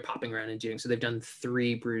brews. So they're popping around and doing. So they've done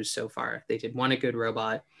 3 brews so far. They did one at Good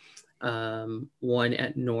Robot, one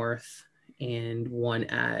at North, and one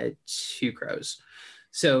at Two Crows.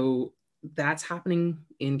 So that's happening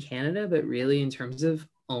in Canada, but really in terms of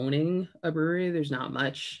owning a brewery, there's not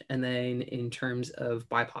much. And then in terms of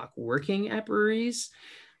BIPOC working at breweries,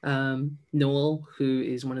 Noel, who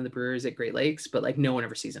is one of the brewers at Great Lakes, but like no one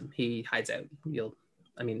ever sees him. He hides out.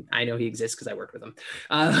 I know he exists because I worked with him.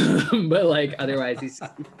 But like otherwise he's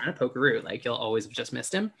kind of pokeroo. Like you'll always have just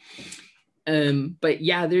missed him. But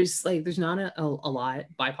yeah, there's not a lot.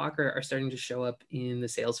 BIPOC are starting to show up in the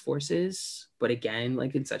sales forces, but again,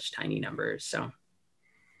 like in such tiny numbers. So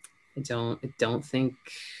I don't think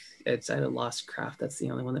outside of Lost Craft, that's the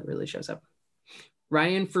only one that really shows up.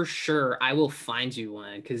 Ryan, for sure, I will find you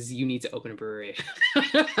one because you need to open a brewery.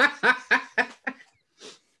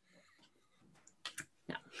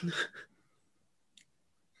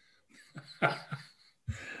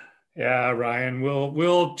 Yeah, Ryan,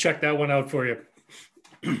 we'll check that one out for you.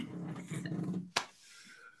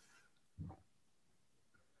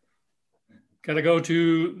 Got to go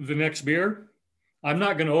to the next beer. I'm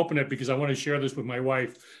not going to open it because I want to share this with my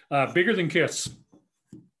wife. Bigger Than Kiss.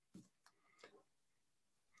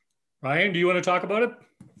 Ryan, do you want to talk about it?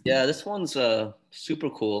 Yeah, this one's super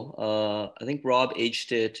cool. I think Rob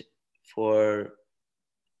aged it for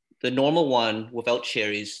the normal one without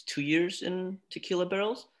cherries, 2 years in tequila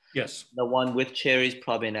barrels. Yes. The one with cherries,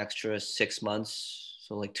 probably an extra 6 months,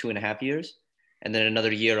 so like 2.5 years. And then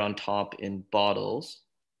another year on top in bottles.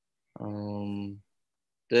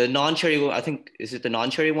 The non-cherry one, I think, is it the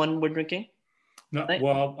non-cherry one we're drinking? No,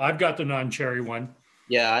 well, I've got the non-cherry one.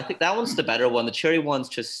 Yeah, I think that one's the better one. The cherry one's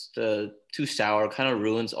just too sour, kind of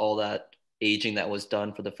ruins all that aging that was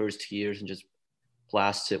done for the first 2 years and just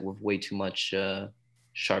blasts it with way too much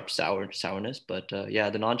sharp sourness. But yeah,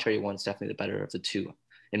 the non-cherry one's definitely the better of the two,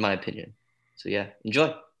 in my opinion. So yeah,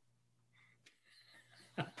 enjoy.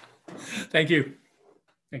 Thank you.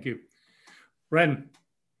 Thank you. Ren,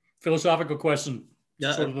 philosophical question,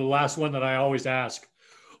 sort of the last one that I always ask.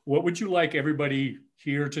 What would you like everybody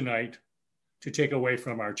here tonight to take away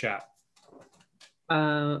from our chat?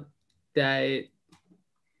 That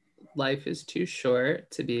life is too short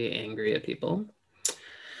to be angry at people.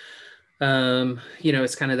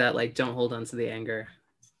 It's kind of that, like, don't hold on to the anger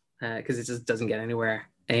because it just doesn't get anywhere.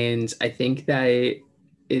 And I think that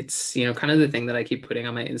it's, kind of the thing that I keep putting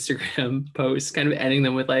on my Instagram posts, kind of ending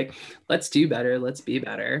them with like, let's do better, let's be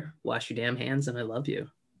better, wash your damn hands, and I love you.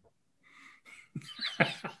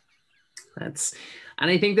 And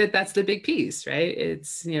I think that that's the big piece, right?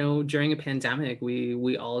 It's, during a pandemic,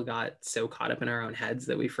 we all got so caught up in our own heads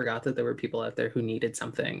that we forgot that there were people out there who needed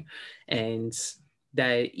something. And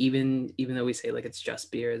that even though we say like it's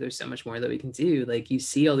just beer, there's so much more that we can do. Like, you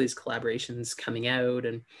see all these collaborations coming out,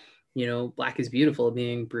 and Black is Beautiful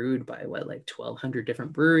being brewed by like 1,200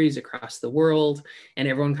 different breweries across the world, and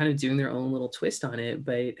everyone kind of doing their own little twist on it,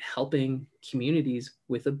 but helping communities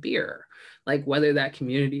with a beer. Like, whether that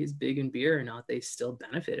community is big in beer or not, they still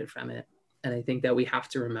benefited from it. And I think that we have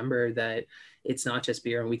to remember that it's not just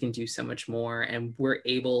beer, and we can do so much more, and we're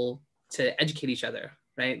able to educate each other,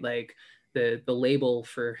 right? Like, the label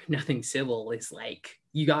for Nothing Civil is like,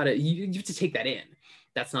 you have to take that in.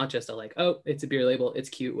 That's not just a like, oh, it's a beer label, it's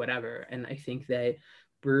cute, whatever. And I think that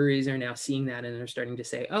breweries are now seeing that, and they're starting to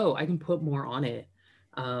say, oh, I can put more on it.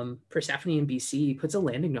 Persephone in BC puts a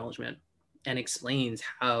land acknowledgement and explains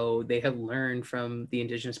how they have learned from the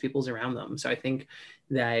indigenous peoples around them. So I think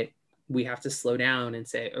that we have to slow down and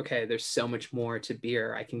say, okay, there's so much more to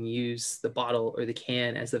beer. I can use the bottle or the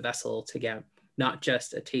can as the vessel to get not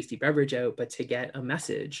just a tasty beverage out, but to get a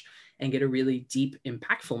message and get a really deep,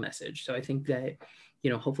 impactful message. So I think that,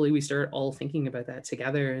 hopefully we start all thinking about that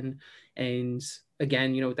together. And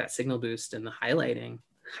again, with that signal boost and the highlighting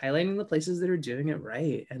the places that are doing it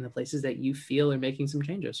right and the places that you feel are making some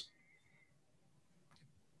changes.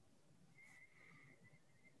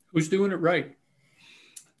 Who's doing it right?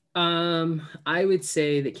 I would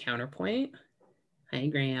say the Counterpoint. Hi,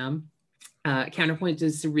 Graham. Counterpoint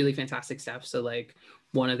does some really fantastic stuff. So like,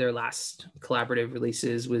 one of their last collaborative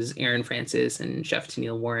releases was Aaron Francis and Chef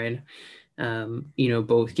Tennille Warren,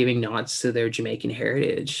 both giving nods to their Jamaican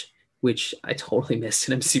heritage, which I totally missed,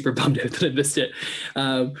 and I'm super bummed out that I missed it.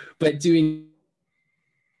 But doing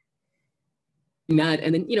that,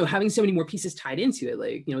 and then having so many more pieces tied into it,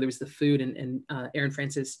 like there was the food, and Aaron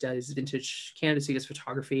Francis does vintage Canada, so he does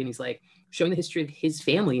photography, and he's like showing the history of his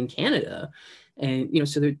family in Canada, and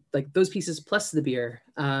so they're like those pieces plus the beer.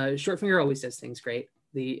 Shortfinger always does things great.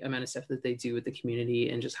 The amount of stuff that they do with the community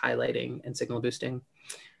and just highlighting and signal boosting.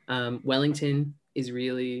 Wellington is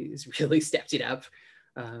really stepped it up.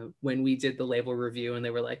 When we did the label review and they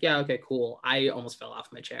were like, yeah, okay, cool, I almost fell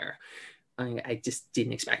off my chair. I just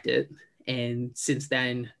didn't expect it. And since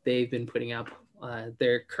then, they've been putting up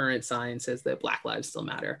their current sign says that Black Lives Still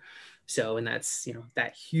Matter. So, and that's,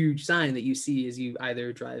 that huge sign that you see as you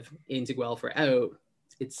either drive into Guelph or out.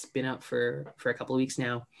 It's been up for a couple of weeks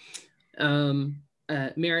now.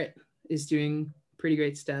 Merit is doing pretty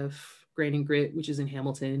great stuff. Grain and Grit, which is in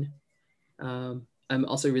Hamilton. I'm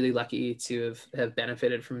also really lucky to have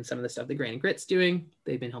benefited from some of the stuff that Grain and Grit's doing.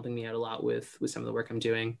 They've been helping me out a lot with some of the work I'm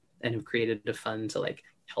doing, and have created a fund to like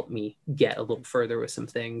help me get a little further with some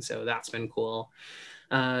things. So that's been cool.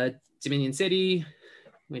 Dominion City,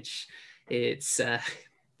 which it's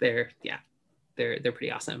they're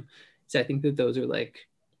pretty awesome. So I think that those are like,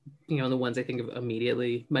 the ones I think of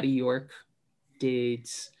immediately. Muddy York did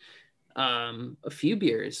a few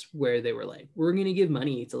beers where they were like, we're going to give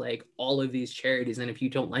money to like all of these charities, and if you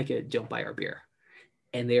don't like it, don't buy our beer.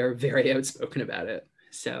 And they are very outspoken about it.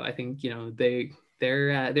 So I think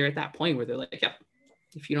they're at that point where they're like, yeah,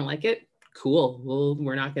 if you don't like it, cool,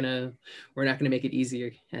 we're not gonna make it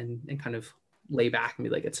easier and kind of lay back and be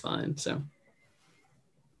like, it's fine. So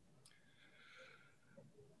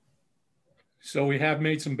we have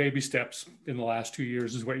made some baby steps in the last 2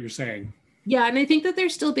 years, is what you're saying. Yeah, and I think that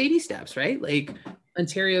there's still baby steps, right? Like,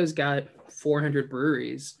 Ontario's got 400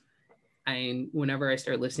 breweries. And whenever I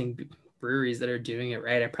start listing breweries that are doing it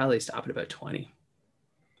right, I probably stop at about 20.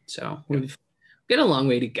 So we've got a long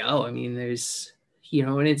way to go. I mean, there's, you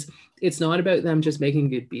know, and it's not about them just making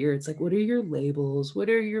good beer. It's like, what are your labels? What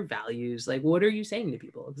are your values? Like, what are you saying to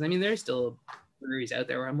people? Because I mean, there's still breweries out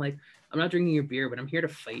there where I'm like, I'm not drinking your beer, but I'm here to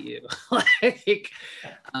fight you. Like,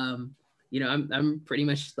 you know, I'm pretty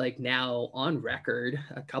much like now on record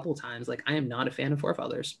a couple times, like I am not a fan of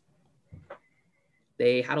Forefathers.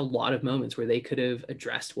 They had a lot of moments where they could have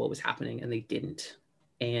addressed what was happening and they didn't.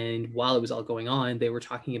 And while it was all going on, they were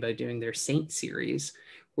talking about doing their saint series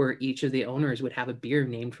where each of the owners would have a beer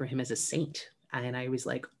named for him as a saint. And I was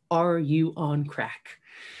like, are you on crack?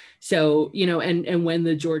 So, you know, and when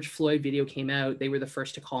the George Floyd video came out, they were the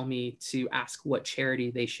first to call me to ask what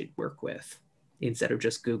charity they should work with instead of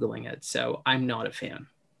just Googling it. So I'm not a fan.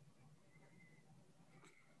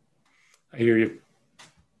 I hear you.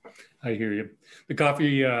 I hear you. The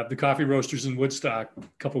coffee roasters in Woodstock a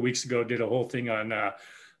couple of weeks ago did a whole thing on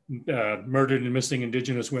murdered and missing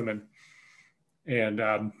Indigenous women,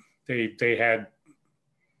 and they had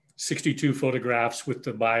 62 photographs with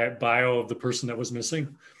the bio of the person that was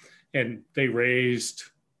missing, and they raised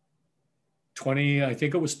I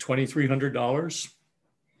think it was $2,300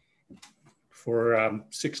 for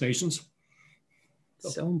Six Nations.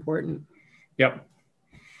 So important. Yep.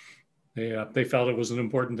 They felt it was an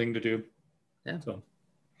important thing to do. Yeah. So,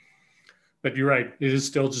 but you're right. It is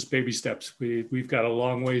still just baby steps. We've got a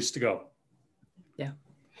long ways to go. Yeah.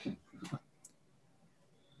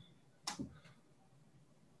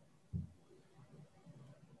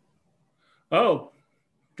 Oh,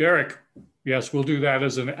 Derek. Yes, we'll do that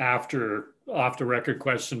as an off the record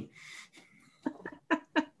question.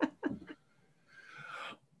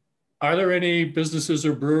 Are there any businesses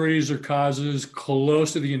or breweries or causes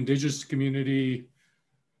close to the Indigenous community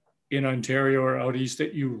in Ontario or out east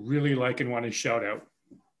that you really like and want to shout out?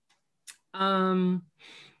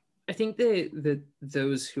 I think that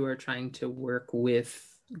those who are trying to work with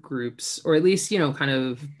groups, or at least, you know, kind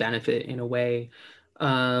of benefit in a way.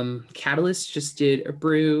 Catalyst just did a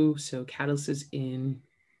brew. So Catalyst is in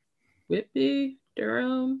Whitby,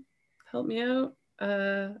 Durham. Help me out.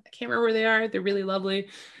 I can't remember where they are. They're really lovely.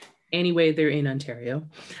 Anyway, they're in Ontario.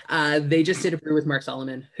 They just did a brew with Mark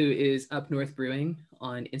Solomon, who is Up North Brewing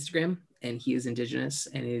on Instagram, and he is Indigenous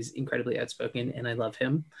and is incredibly outspoken, and I love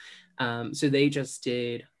him. So they just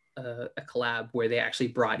did a collab where they actually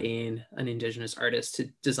brought in an Indigenous artist to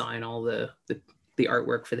design all the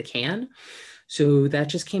artwork for the can. So that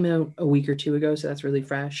just came out a week or two ago, so that's really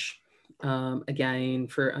fresh. Again,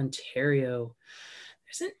 for Ontario, there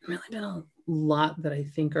hasn't really been a lot that I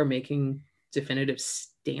think are making definitive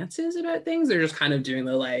stances about things. They're just kind of doing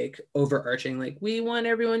the like overarching, like we want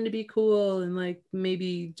everyone to be cool and like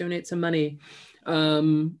maybe donate some money.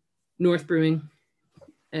 North Brewing,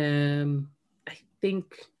 I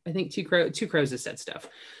think Two Crows has said stuff.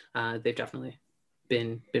 They've definitely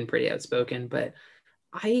been pretty outspoken, but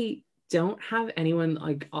I don't have anyone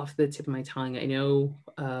like off the tip of my tongue. I know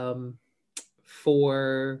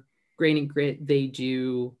for Grain and Grit, they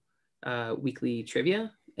do weekly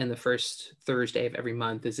trivia, and the first Thursday of every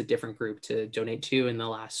month is a different group to donate to, and the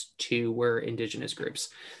last two were Indigenous groups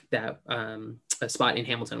that a spot in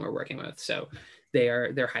Hamilton we're working with. So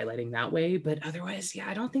they're highlighting that way, but otherwise, yeah,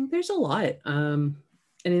 I don't think there's a lot.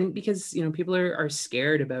 And because, you know, people are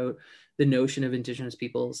scared about the notion of Indigenous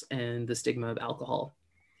peoples and the stigma of alcohol.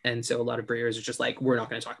 And so a lot of brewers are just like, we're not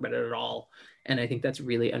going to talk about it at all. And I think that's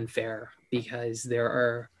really unfair because there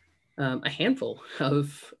are a handful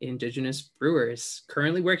of Indigenous brewers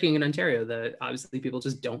currently working in Ontario that obviously people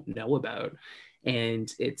just don't know about.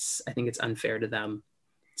 And I think it's unfair to them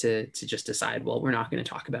to just decide, well, we're not going to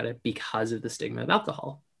talk about it because of the stigma of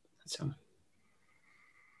alcohol. So.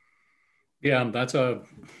 Yeah, that's a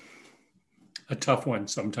tough one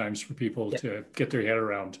sometimes for people to get their head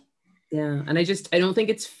around. Yeah, and I don't think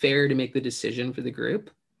it's fair to make the decision for the group.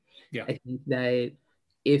 Yeah. I think that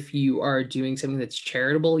if you are doing something that's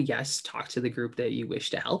charitable, yes, talk to the group that you wish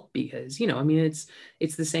to help, because, you know, I mean,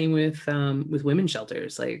 it's the same with women's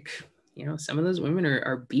shelters. Like, you know, some of those women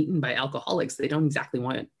are beaten by alcoholics. They don't exactly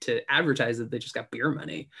want to advertise that they just got beer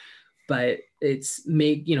money, but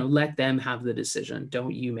let them have the decision.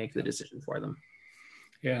 Don't you make the decision for them.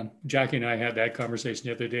 Yeah, Jackie and I had that conversation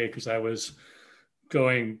the other day because I was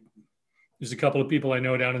going, there's a couple of people I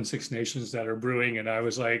know down in Six Nations that are brewing, and I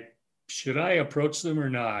was like, should I approach them or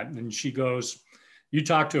not? And she goes, you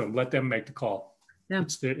talk to them, let them make the call. Yeah.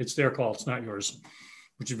 It's their call, it's not yours,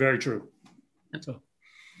 which is very true. So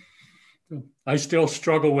I still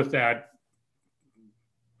struggle with that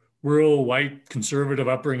rural white conservative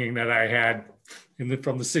upbringing that I had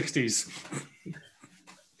from the 60s.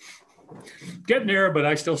 Getting there, but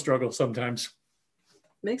I still struggle sometimes.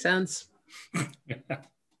 Makes sense. Yeah.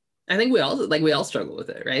 I think we all struggle with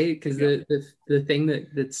it, right? Because the thing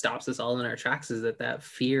that stops us all in our tracks is that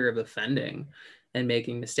fear of offending and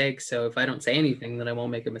making mistakes. So if I don't say anything, then I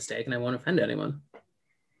won't make a mistake and I won't offend anyone.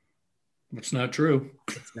 It's not true.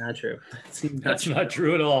 It's not true. That's not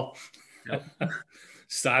true at all. Nope.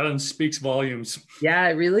 Silence speaks volumes. Yeah,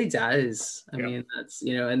 it really does. I mean, that's,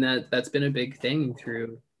 and that's been a big thing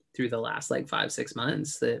through the last like 5-6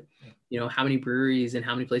 months, that, how many breweries and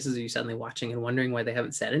how many places are you suddenly watching and wondering why they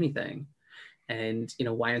haven't said anything? And,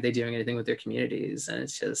 why aren't they doing anything with their communities? And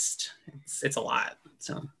it's just, it's a lot.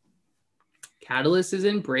 So Catalyst is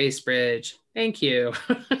in Bracebridge. Thank you.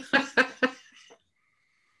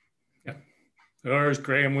 Or as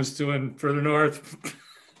Graham was doing further north.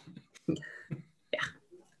 Yeah.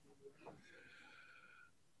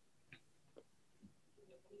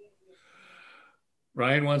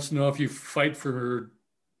 Ryan wants to know if you fight for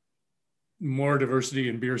more diversity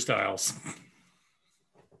in beer styles.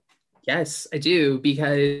 Yes, I do,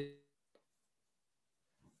 because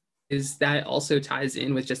that also ties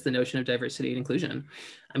in with just the notion of diversity and inclusion.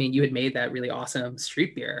 I mean, you had made that really awesome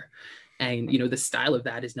street beer. And, the style of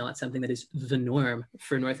that is not something that is the norm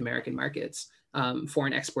for North American markets.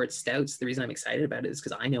 Foreign export stouts, the reason I'm excited about it is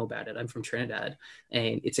because I know about it. I'm from Trinidad,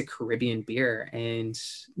 and it's a Caribbean beer, and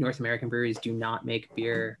North American breweries do not make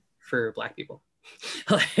beer for Black people.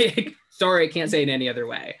 Like, sorry, I can't say it any other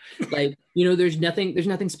way. Like, there's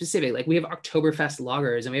nothing specific. Like, we have Oktoberfest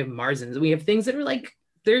lagers and we have Marzens, and we have things that are like,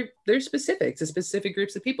 they're specific to specific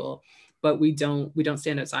groups of people, but we don't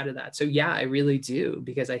stand outside of that. So yeah, I really do,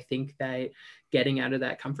 because I think that getting out of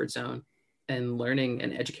that comfort zone and learning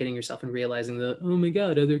and educating yourself and realizing that, oh my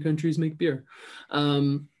God, other countries make beer,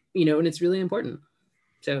 and it's really important.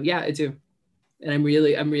 So yeah, I do. And I'm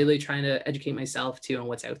really trying to educate myself too on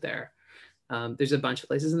what's out there. There's a bunch of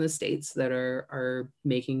places in the States that are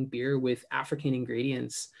making beer with African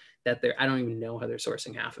ingredients that I don't even know how they're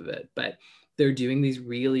sourcing half of it, but they're doing these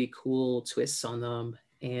really cool twists on them.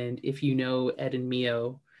 And if you know Ed and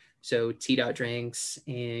Mio, so T Dot Drinks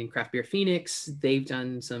and Craft Beer Phoenix, they've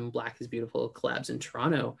done some Black is Beautiful collabs in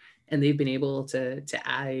Toronto, and they've been able to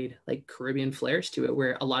add like Caribbean flares to it,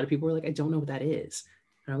 where a lot of people were like, I don't know what that is.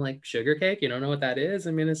 And I'm like, sugar cake? You don't know what that is?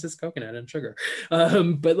 I mean, it's just coconut and sugar.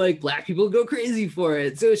 But like Black people go crazy for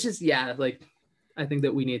it. So it's just, yeah, like I think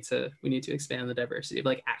that we need to expand the diversity of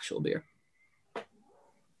like actual beer.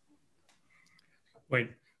 Wait,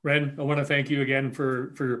 Ren, I want to thank you again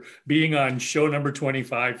for being on show number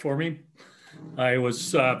 25 for me. I was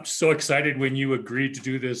so excited when you agreed to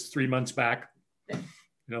do this 3 months back.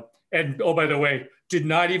 And oh, by the way, did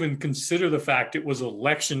not even consider the fact it was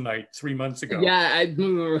election night 3 months ago. Yeah.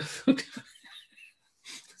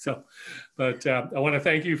 So, but I want to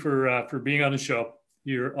thank you for being on the show.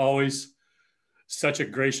 You're always such a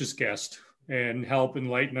gracious guest, and help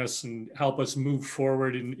enlighten us and help us move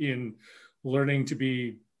forward in learning to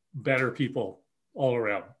be better people all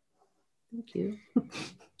around. Thank you.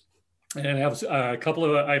 And I have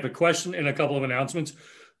I have a question and a couple of announcements.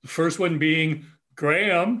 The first one being,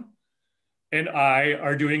 Graham and I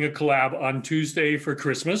are doing a collab on Tuesday for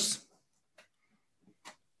Christmas.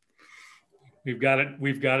 We've got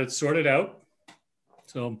it sorted out.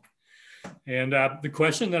 So, and the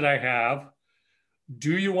question that I have,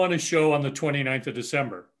 do you want to show on the 29th of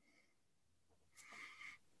December?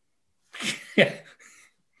 Yeah.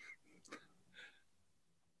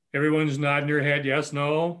 Everyone's nodding their head. Yes,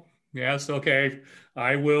 no, yes, okay.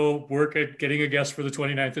 I will work at getting a guest for the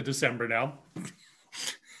 29th of December now.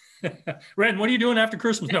 Ren, what are you doing after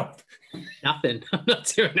Christmas? No. Nothing. I'm not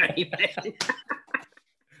doing anything.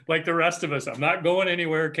 Like the rest of us. I'm not going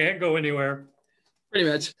anywhere. Can't go anywhere. Pretty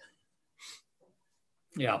much.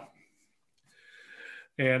 Yeah.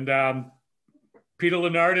 And Peter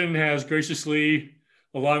Lenardin has graciously,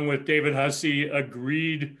 along with David Hussey,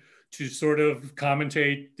 agreed to sort of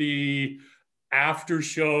commentate the after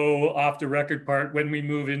show, off the record part when we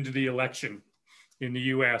move into the election in the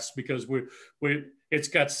US, because it's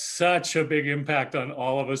got such a big impact on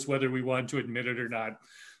all of us, whether we want to admit it or not.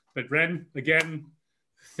 But Ren, again,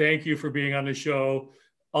 thank you for being on the show.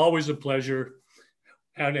 Always a pleasure.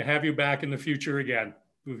 And to have you back in the future again.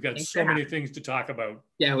 We've got so many things to talk about.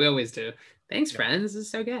 Yeah, we always do. Thanks, friends. This is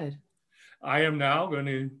so good. I am now going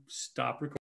to stop recording.